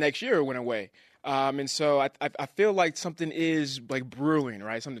even the next year it went away. And so I feel like something is like brewing,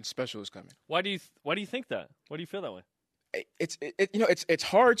 right? Something special is coming. Why do you think that? Why do you feel that way? It's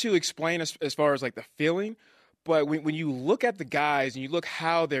hard to explain as far as like the feeling, but when you look at the guys and you look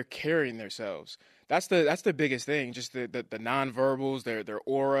how they're carrying themselves, that's the biggest thing. Just the nonverbals, their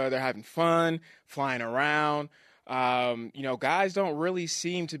aura, they're having fun, flying around. Guys don't really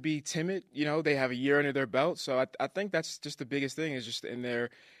seem to be timid. They have a year under their belt, so I think that's just the biggest thing is just in their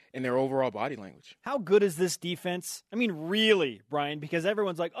overall body language. How good is this defense? I mean, really, Brian, because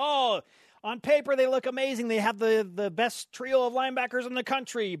everyone's like, oh, on paper they look amazing. They have the best trio of linebackers in the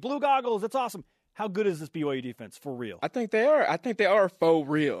country. Blue goggles, it's awesome. How good is this BYU defense for real? I think they are faux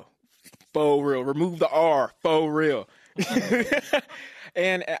real. Faux real. Remove the R. Faux real.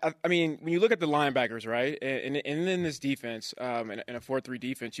 And I mean, when you look at the linebackers, right, and in this defense, in a 4-3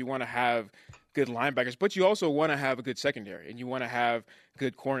 defense, you want to have good linebackers, but you also want to have a good secondary, and you want to have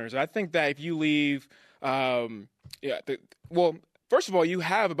good corners. And I think that if you leave, first of all, you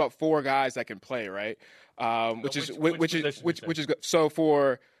have about 4 guys that can play, right? Which is good. So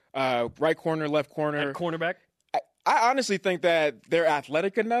for right corner, left corner. At cornerback? I honestly think that they're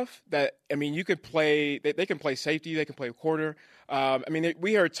athletic enough that, I mean, you could play, they can play safety, they can play corner. I mean,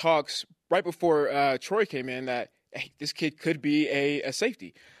 we heard talks right before Troy came in that hey, this kid could be a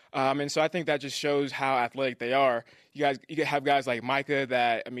safety. And so I think that just shows how athletic they are. You can have guys like Micah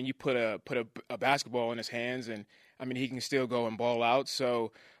that, I mean, you put a basketball in his hands and, I mean, he can still go and ball out.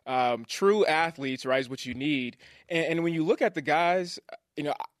 So true athletes, right, is what you need. And when you look at the guys, you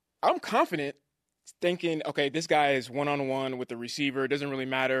know, I'm confident thinking, okay, this guy is one-on-one with the receiver. It doesn't really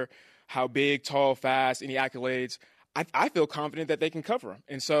matter how big, tall, fast, any accolades. I feel confident that they can cover him.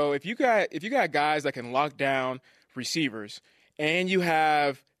 And so if you got guys that can lock down receivers and you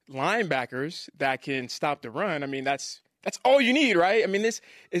have linebackers that can stop the run, I mean, that's all you need, right? I mean, this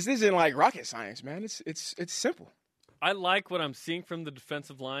isn't like rocket science, man. It's simple. I like what I'm seeing from the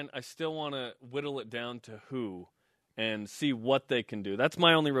defensive line. I still want to whittle it down to who and see what they can do. That's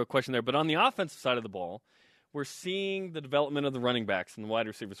my only real question there. But on the offensive side of the ball, we're seeing the development of the running backs and the wide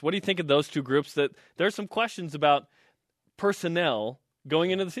receivers. What do you think of those two groups? That there's some questions about personnel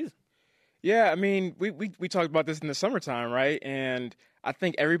going into the season. Yeah, I mean, we talked about this in the summertime, right? And I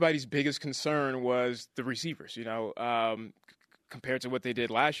think everybody's biggest concern was the receivers, you know, compared to what they did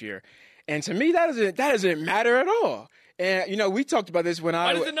last year. And to me, that doesn't matter at all. And, you know, we talked about this when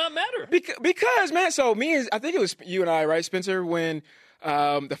Why does it not matter? Because, man, so I think it was you and I, right, Spencer, when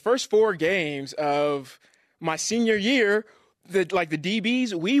the first 4 games of my senior year, the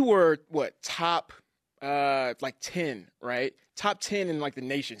DBs, we were, top, 10, right? Top 10 in, the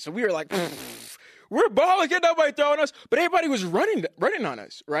nation. So we were like, we're balling, get nobody throwing us. But everybody was running on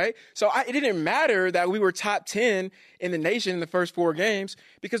us, right? So it didn't matter that we were top 10 in the nation in the first 4 games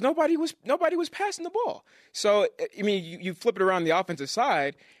because nobody was passing the ball. So, I mean, you flip it around the offensive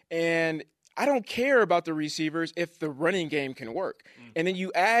side, and I don't care about the receivers if the running game can work. And then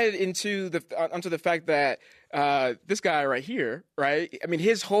you add onto the fact that this guy right here, right? I mean,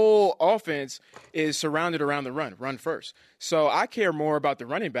 his whole offense is surrounded around the run first. So I care more about the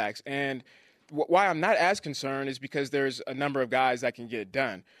running backs. And why I'm not as concerned is because there's a number of guys that can get it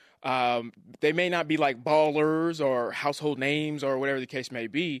done. They may not be like ballers or household names or whatever the case may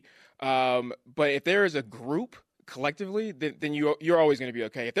be. But if there is a group collectively, then you're always going to be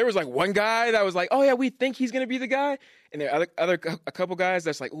okay. If there was like one guy that was like, oh yeah, we think he's going to be the guy, and there are a couple guys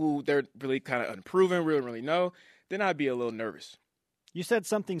that's like, ooh, they're really kind of unproven, really know, then I'd be a little nervous. You said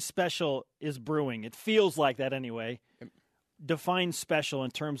something special is brewing. It feels like that anyway. Define special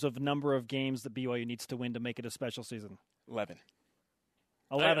in terms of number of games that BYU needs to win to make it a special season. 11.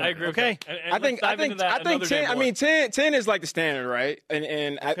 I agree. Okay. And I think 10. I mean, 10 is like the standard, right?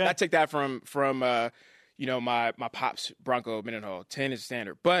 And okay. I take that from you know, my pops Bronco Mendenhall. 10 is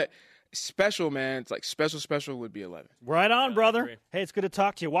standard, but special, man, it's like special would be 11. Right on, brother. Hey, it's good to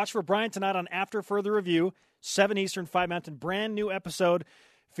talk to you. Watch for Brian tonight on After Further Review, 7 Eastern, 5 Mountain, brand new episode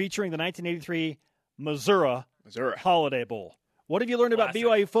featuring the 1983 Missouri Holiday Bowl. What have you learned about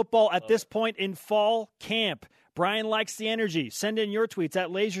BYU football at this point in fall camp? Brian likes the energy. Send in your tweets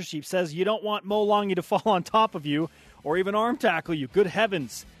at Laser Sheep. Says you don't want Mo Longy to fall on top of you or even arm tackle you. Good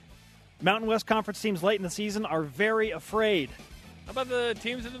heavens. Mountain West Conference teams late in the season are very afraid. How about the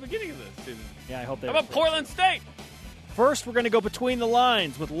teams at the beginning of this season? Yeah, I hope they. How about Portland State? First, we're going to go between the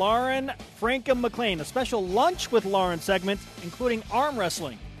lines with Lauren Frankham-McLean, a special lunch with Lauren segment, including arm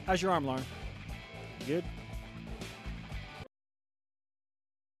wrestling. How's your arm, Lauren? Good?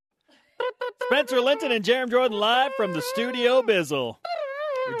 Spencer Linton and Jerem Jordan live from the Studio Bizzle.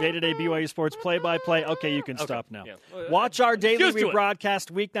 Your day-to-day BYU Sports play-by-play. Okay, you can stop now. Yeah. Watch our daily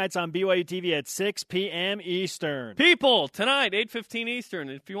rebroadcast weeknights on BYU TV at 6 p.m. Eastern. People, tonight, 8:15 Eastern.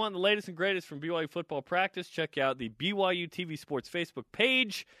 If you want the latest and greatest from BYU football practice, check out the BYU TV Sports Facebook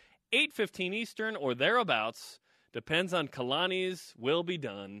page, 8:15 Eastern or thereabouts. Depends on Kalani's will be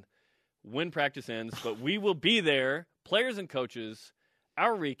done when practice ends, but we will be there, players and coaches.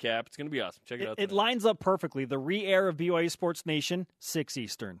 Our recap. It's going to be awesome. Check it out. It lines up perfectly. The re-air of BYU Sports Nation, 6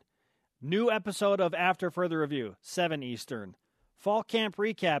 Eastern. New episode of After Further Review, 7 Eastern. Fall camp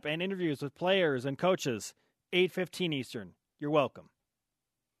recap and interviews with players and coaches, 8:15 Eastern. You're welcome.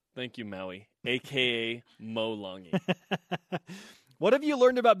 Thank you, Maui, a.k.a. Mo Longy. What have you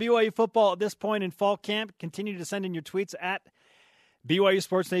learned about BYU football at this point in fall camp? Continue to send in your tweets at BYU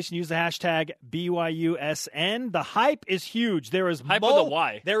Sports Nation. Use the hashtag BYUSN. The hype is huge. There is hype with a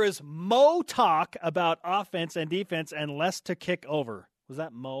Y. There is Mo talk about offense and defense and less to kick over. Was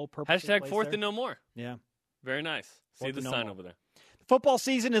that Mo? Hashtag fourth and no more. Yeah. Very nice. See the sign over there. The football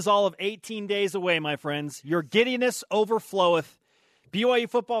season is all of 18 days away, my friends. Your giddiness overfloweth. BYU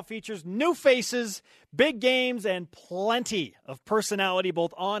football features new faces, big games, and plenty of personality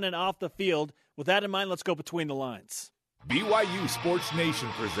both on and off the field. With that in mind, let's go between the lines. BYU Sports Nation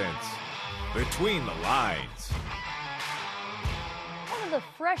presents Between the Lines. One of the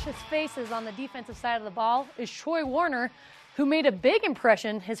freshest faces on the defensive side of the ball is Troy Warner, who made a big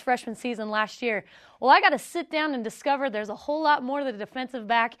impression his freshman season last year. Well, I got to sit down and discover there's a whole lot more to the defensive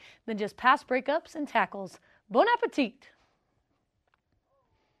back than just pass breakups and tackles. Bon appetit.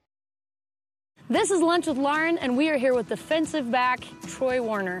 This is Lunch with Lauren, and we are here with defensive back Troy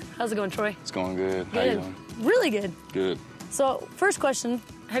Warner. How's it going, Troy? It's going good. Good. How you doing? Really good. Good. So, first question,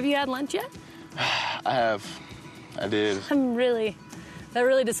 have you had lunch yet? I have. I did. That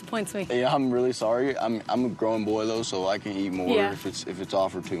really disappoints me. Yeah, I'm really sorry. I'm a growing boy though, so I can eat more if it's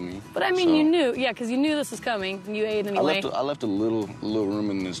offered to me. But I mean, so, you knew, because you knew this was coming, and you ate anyway. I left a little room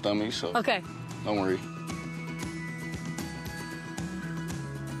in the stomach, so okay. Don't worry.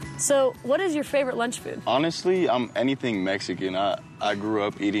 So, what is your favorite lunch food? Honestly, I'm anything Mexican. I grew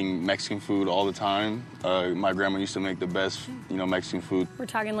up eating Mexican food all the time. My grandma used to make the best, Mexican food. We're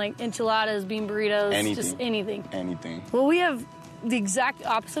talking like enchiladas, bean burritos, just anything. Anything. Well, we have the exact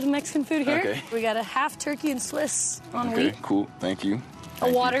opposite of Mexican food here. Okay. We got a half turkey and Swiss on wheat. Okay, cool. Thank you.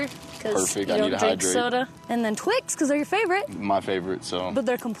 A water, because you don't drink soda. And then Twix, because they're your favorite. My favorite, so. But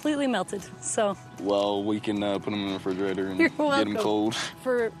they're completely melted, so. Well, we can put them in the refrigerator and get them cold.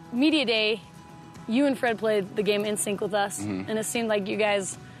 For Media Day, you and Fred played the game in sync with us, and it seemed like you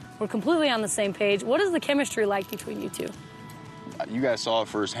guys were completely on the same page. What is the chemistry like between you two? You guys saw it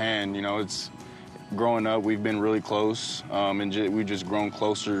firsthand. It's growing up, we've been really close, and we've just grown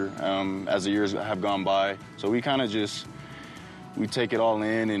closer as the years have gone by. So we kind of we take it all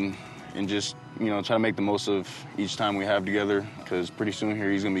in and just, try to make the most of each time we have together, because pretty soon here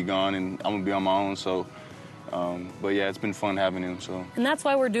he's going to be gone and I'm going to be on my own. So, but yeah, it's been fun having him. So. And that's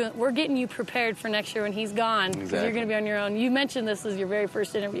why we're getting you prepared for next year when he's gone, because you're going to be on your own. You mentioned this is your very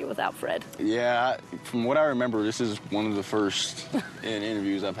first interview without Fred. Yeah, from what I remember, this is one of the first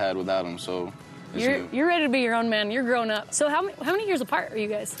interviews I've had without him. So. You're ready to be your own man. You're grown up. So how many years apart are you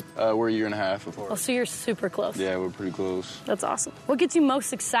guys? We're a year and a half apart. Oh, so you're super close. Yeah, we're pretty close. That's awesome. What gets you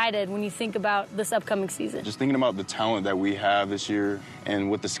most excited when you think about this upcoming season? Just thinking about the talent that we have this year, and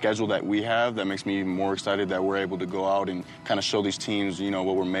with the schedule that we have, that makes me even more excited that we're able to go out and kind of show these teams,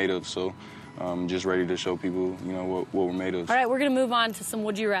 what we're made of. So just ready to show people, what we're made of. All right, we're going to move on to some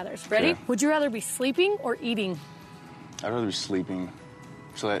Would You Rathers. Ready? Okay. Would you rather be sleeping or eating? I'd rather be sleeping.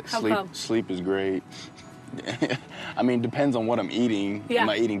 So that How come? Sleep is great. I mean, depends on what I'm eating. Yeah. Am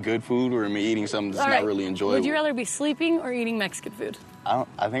I eating good food or am I eating something that's not really enjoyable? Would you rather be sleeping or eating Mexican food? I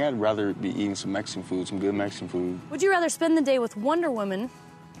think I'd rather be eating some Mexican food, some good Mexican food. Would you rather spend the day with Wonder Woman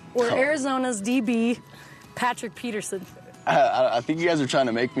or Arizona's DB, Patrick Peterson? I think you guys are trying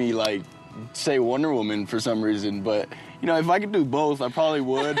to make me, say Wonder Woman for some reason. But, if I could do both, I probably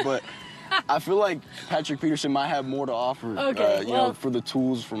would. But I feel like Patrick Peterson might have more to offer. Okay, for the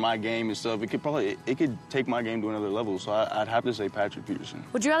tools for my game and stuff. It could take my game to another level. So I'd have to say Patrick Peterson.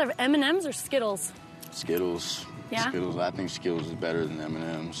 Would you rather have M&Ms or Skittles? Skittles. Yeah? Skittles. I think Skittles is better than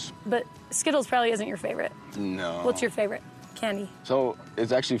M&Ms. But Skittles probably isn't your favorite. No. What's your favorite candy? So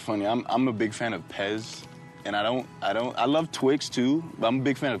it's actually funny. I'm a big fan of Pez. And I love Twix too, but I'm a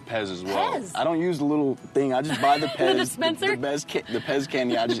big fan of Pez as well. Pez? I don't use the little thing. I just buy the Pez. The dispenser? The Pez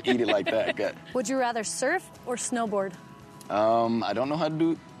candy, I just eat it like that. Would you rather surf or snowboard? I don't know how to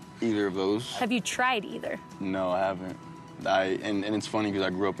do either of those. Have you tried either? No, I haven't. And it's funny because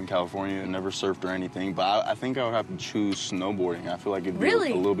I grew up in California and never surfed or anything, but I think I would have to choose snowboarding. I feel like it'd be a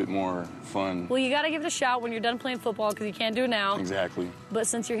little bit more fun. Well, you got to give it a shot when you're done playing football because you can't do it now. Exactly. But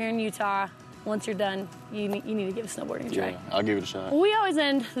since you're here in Utah, once you're done, you need to give snowboarding a try. Yeah, I'll give it a shot. Well, we always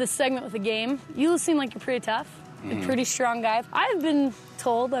end this segment with a game. You seem like you're pretty tough. You're a pretty strong guy. I've been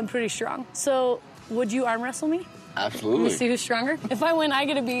told I'm pretty strong. So would you arm wrestle me? Absolutely. Let me see who's stronger. If I win, I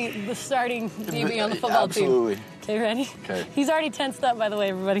get to be the starting DB on the football team. Absolutely. Okay, ready? Okay. He's already tensed up, by the way,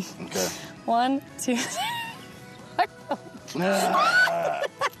 everybody. Okay. 1, 2, 3. One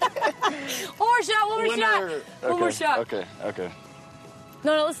more shot, one more shot. One more shot. Okay.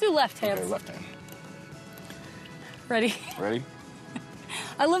 No, let's do left hands. Okay, left hand. Ready? Ready?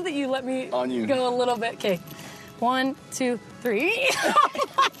 I love that you let me go a little bit. Okay. 1, 2, 3. Oh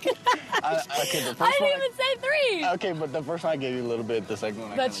my gosh. I didn't even say 3. Okay, but the first one I gave you a little bit, the second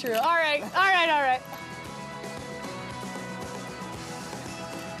one That's true. All right.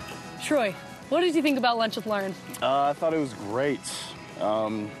 Troy, what did you think about Lunch with Lauren? I thought it was great.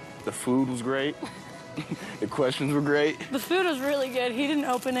 The food was great. The questions were great. The food was really good. He didn't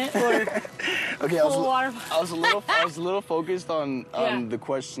open it. Okay, Full water. I was a little focused on the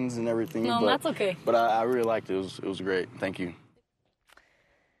questions and everything. No, but, that's okay. But I really liked it. It was great. Thank you.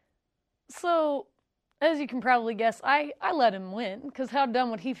 So, as you can probably guess, I let him win because how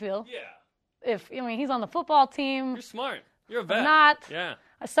dumb would he feel? Yeah. He's on the football team. You're smart. You're a vet. I'm not. Yeah.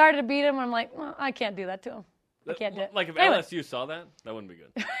 I started to beat him. I'm like, well, I can't do that to him. I can't do it. Like if Anyway. LSU saw that wouldn't be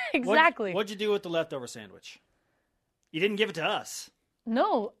good. Exactly. What'd you do with the leftover sandwich? You didn't give it to us.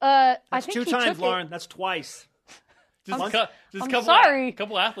 No. I That's think 2 he times, took Lauren. That's twice. Just I'm couple sorry.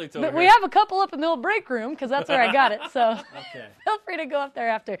 Couple athletes over But here. we have a couple up in the old break room because that's where I got it. So Okay. feel free to go up there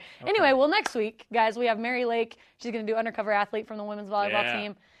after. Anyway, well, next week, guys, we have Mary Lake. She's going to do undercover athlete from the women's volleyball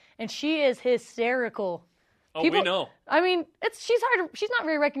team, and she is hysterical. Oh, we know. I mean, she's not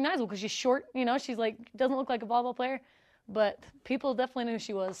very recognizable because she's short. You know, she's like doesn't look like a volleyball player, but people definitely knew who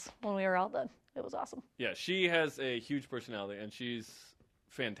she was when we were all done. It was awesome. Yeah, she has a huge personality, and she's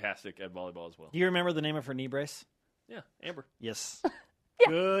fantastic at volleyball as well. Do you remember the name of her knee brace? Yeah, Amber. Yes. Yeah,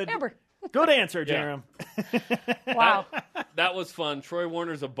 Good. Amber. Good answer, Yeah. Jarom. Wow. That was fun. Troy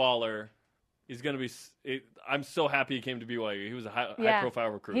Warner's a baller. He's going to be I'm so happy he came to BYU. He was a high-profile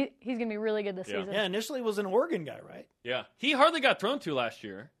recruit. He's going to be really good this Yeah. season. Yeah, initially was an Oregon guy, right? Yeah. He hardly got thrown to last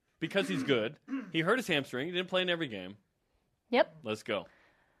year because he's good. He hurt his hamstring. He didn't play in every game. Yep. Let's go.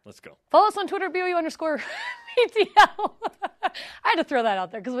 Follow us on Twitter, BYU_PTL. I had to throw that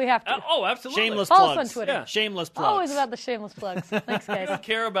out there because we have to. Oh, absolutely. Shameless Follow us plugs. on Twitter. Yeah. Shameless plugs. Always about the shameless plugs. Thanks, I guys. don't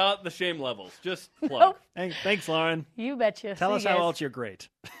care about the shame levels. Just plug. Thanks, Lauren. You betcha. Tell See us you how guys. else you're great.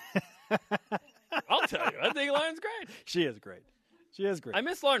 I'll tell you. I think Lauren's great. She is great. She is great. I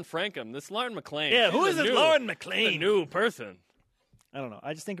miss Lauren Frankham. This Lauren McLean. Yeah, She's who a is this new- Lauren A McLean? new person. I don't know.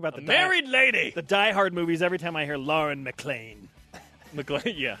 I just think about the Married lady. the Die Hard movies every time I hear Lauren McLean.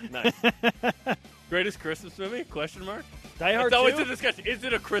 McLean, yeah, nice. Greatest Christmas movie? Question mark. Die Hard It's always 2? a discussion. Is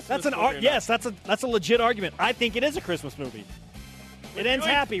it a Christmas? That's an movie or not? yes. That's a legit argument. I think it is a Christmas movie. It ends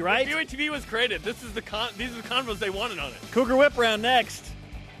happy, right? When BYU TV was created. These are the convos they wanted on it. Cougar Whip Round next.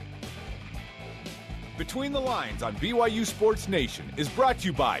 Between the Lines on BYU Sports Nation is brought to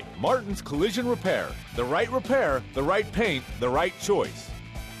you by Martin's Collision Repair. The right repair, the right paint, the right choice.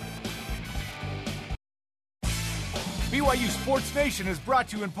 BYU Sports Nation is brought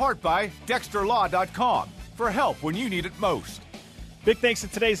to you in part by DexterLaw.com for help when you need it most. Big thanks to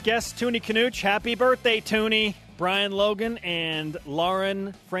today's guests, Toonie Canuch. Happy birthday, Toonie. Brian Logan and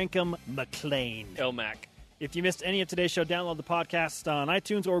Lauren Frankham McLean. Elmac. If you missed any of today's show, download the podcast on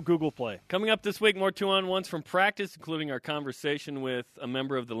iTunes or Google Play. Coming up this week, more 2-on-1s from practice, including our conversation with a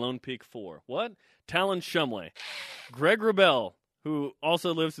member of the Lone Peak Four. What? Talon Shumway. Greg Wrubell, who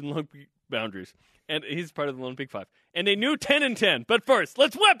also lives in Lone Peak boundaries, and he's part of the Lone Peak Five. And a new 10-10. But first,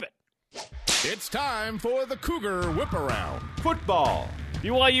 let's whip it! It's time for the Cougar Whip Around. Football.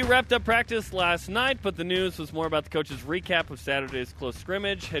 BYU wrapped up practice last night, but the news was more about the coach's recap of Saturday's close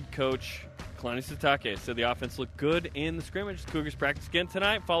scrimmage. Head coach Kalani Sitake said the offense looked good in the scrimmage. The Cougars practice again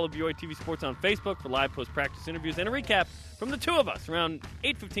tonight. Follow BYU TV Sports on Facebook for live post-practice interviews and a recap from the two of us around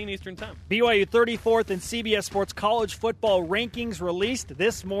 8:15 Eastern Time. BYU 34th in CBS Sports college football rankings released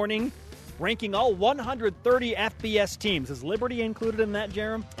this morning, ranking all 130 FBS teams. Is Liberty included in that,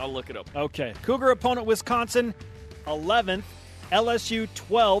 Jerem? I'll look it up. Okay. Cougar opponent Wisconsin, 11th. LSU,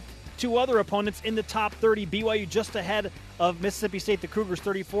 12th. Two other opponents in the top 30. BYU just ahead of Mississippi State. The Cougars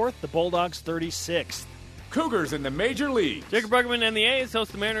 34th. The Bulldogs 36th. Cougars in the Major Leagues. Jacob Bruggeman and the A's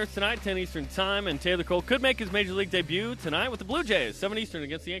host the Mariners tonight, 10 Eastern Time, and Taylor Cole could make his Major League debut tonight with the Blue Jays, 7 Eastern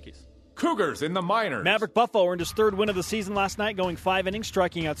against the Yankees. Cougars in the minors. Maverick Buffo earned his third win of the season last night, going 5 innings,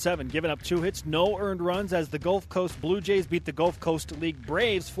 striking out 7, giving up 2 hits, no earned runs as the Gulf Coast Blue Jays beat the Gulf Coast League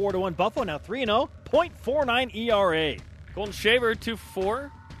Braves 4-1. Buffo now 3-0, .49 ERA. Golden Shaver 2-4,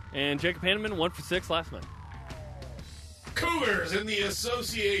 and Jacob Hanneman 1-6 last night. Cougars in the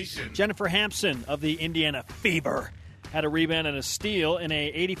association. Jennifer Hampson of the Indiana Fever had a rebound and a steal in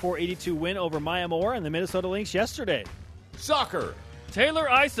a 84-82 win over Maya Moore and the Minnesota Lynx yesterday. Soccer. Taylor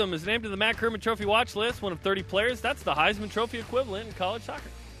Isom is named to the Matt Kerman Trophy watch list, one of 30 players. That's the Heisman Trophy equivalent in college soccer.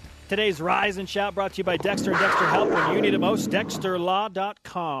 Today's Rise and Shout brought to you by Dexter and Dexter Help when you need it most.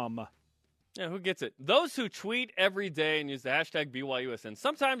 DexterLaw.com. Yeah, who gets it? Those who tweet every day and use the hashtag BYUSN.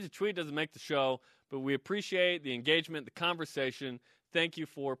 Sometimes a tweet doesn't make the show, but we appreciate the engagement, the conversation. Thank you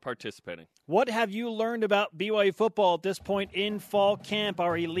for participating. What have you learned about BYU football at this point in fall camp?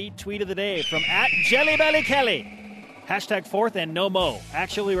 Our elite tweet of the day from @JellyBellyKelly. Hashtag 4th and no Mo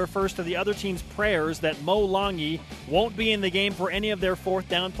actually refers to the other team's prayers that Mo Longy won't be in the game for any of their 4th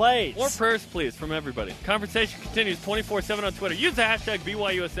down plays. More prayers, please, from everybody. Conversation continues 24/7 on Twitter. Use the hashtag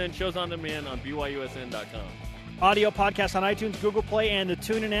BYUSN. Shows on demand on BYUSN.com. Audio podcast on iTunes, Google Play, and the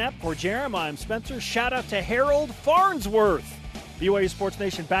TuneIn app. For Jerem, I'm Spencer. Shout out to Harold Farnsworth. BYU Sports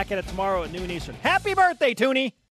Nation back at it tomorrow at noon Eastern. Happy birthday, Toonie!